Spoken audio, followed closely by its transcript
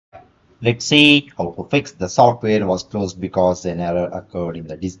Let's see how to fix the software was closed because an error occurred in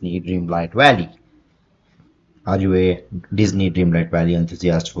the Disney Dreamlight Valley. Are you a Disney Dreamlight Valley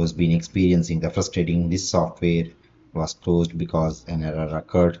enthusiast who has been experiencing the frustrating this software was closed because an error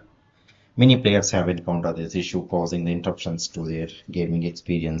occurred? Many players have encountered this issue causing the interruptions to their gaming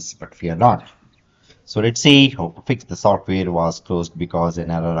experience, but fear not. So let's see how to fix the software was closed because an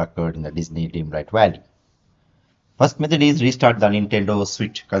error occurred in the Disney Dreamlight Valley. First method is restart the Nintendo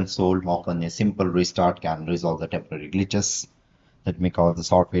Switch console. Often a simple restart can resolve the temporary glitches that may cause the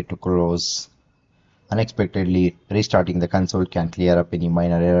software to close. Unexpectedly, restarting the console can clear up any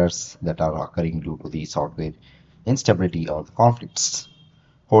minor errors that are occurring due to the software instability or the conflicts.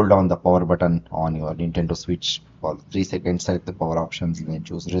 Hold down the power button on your Nintendo Switch for 3 seconds, select the power options and then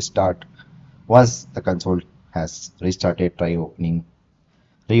choose restart. Once the console has restarted, try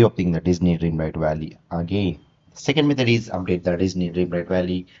reopening the Disney Dreamlight Valley again. The second method is update the Disney Dreamlight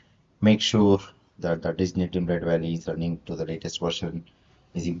Valley. Make sure that the Disney Dreamlight Valley is running to the latest version.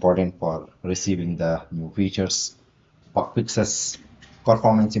 Is important for receiving the new features, bug fixes,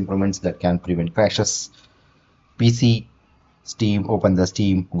 performance improvements that can prevent crashes. PC, Steam, open the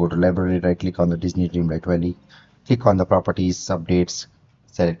Steam, go to library, right click on the Disney Dreamlight Valley, click on the properties, updates,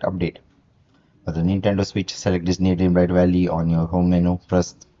 select update. For the Nintendo Switch, select Disney Dreamlight Valley on your home menu,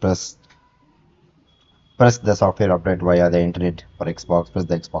 press the software update via the internet. For Xbox, press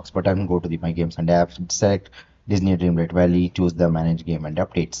the Xbox button, go to the My Games and Apps, select Disney Dreamlight Valley, choose the Manage Game and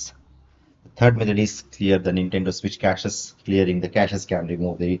Updates. The third method is clear the Nintendo Switch caches. Clearing the caches can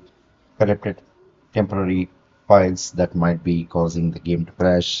remove the corrupted temporary files that might be causing the game to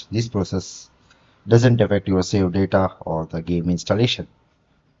crash. This process doesn't affect your save data or the game installation.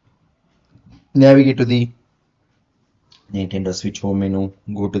 Navigate to the Nintendo Switch home menu,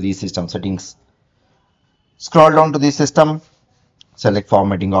 go to the system settings, scroll down to the system, select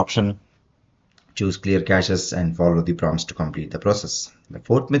formatting option, choose clear caches and follow the prompts to complete the process. The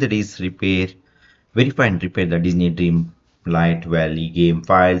fourth method is verify and repair the Disney Dreamlight Valley game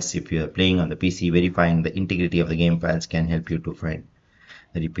files. If you are playing on the PC, verifying the integrity of the game files can help you to find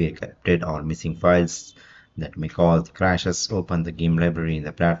the repair corrupted or missing files that may cause crashes. Open the game library in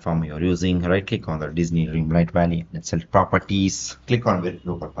the platform you are using. Right click on the Disney Dreamlight Valley and select properties. Click on verify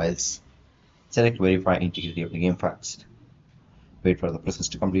local files. Select verify integrity of the game files. Wait for the process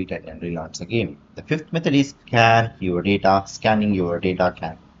to complete and then relaunch the game. The fifth method is scan your data. Scanning your data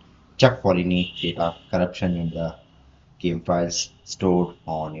can check for any data corruption in the game files stored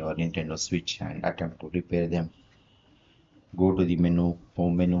on your Nintendo Switch and attempt to repair them. Go to the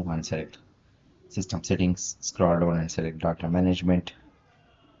home menu and select system settings, scroll down and select data management.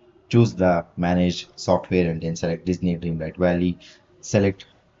 Choose the manage software and then select Disney Dreamlight Valley. Select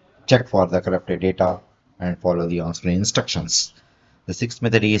check for the corrupted data and follow the on-screen instructions. The sixth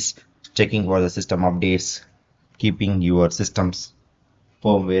method is checking for the system updates. Keeping your system's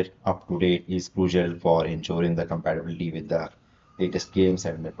firmware up to date is crucial for ensuring the compatibility with the latest games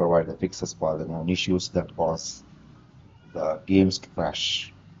and provide the fixes for the known issues that cause the games to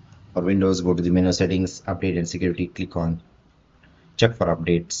crash. For Windows, go to the menu settings, update and security, click on check for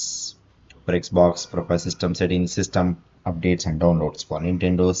updates. For Xbox, profile system settings, system updates and downloads. For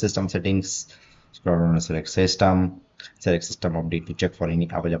Nintendo, system settings, scroll down and select system update to check for any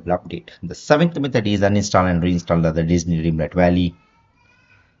available update. The seventh method is uninstall and reinstall the Disney Dreamlight Valley.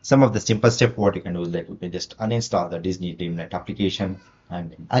 Some of the simple steps what you can do is like you can just uninstall the Disney Dreamlight application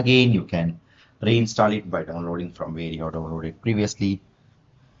and again you can reinstall it by downloading from where you have downloaded previously.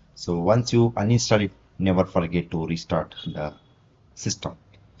 So once you uninstall it, never forget to restart the system.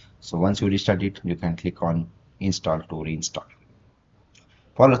 So once you restart it, you can click on install to reinstall.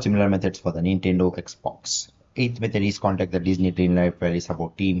 Follow similar methods for the Nintendo Xbox. Eighth method is contact the Disney Dreamlight Valley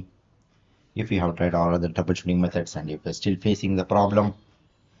support team. If you have tried all other troubleshooting methods and if you're still facing the problem,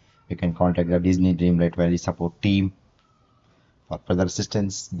 you can contact the Disney Dreamlight Valley support team for further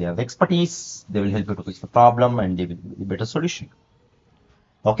assistance. They have expertise, they will help you to fix the problem and they will give you a better solution.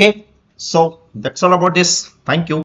 Okay, so that's all about this. Thank you.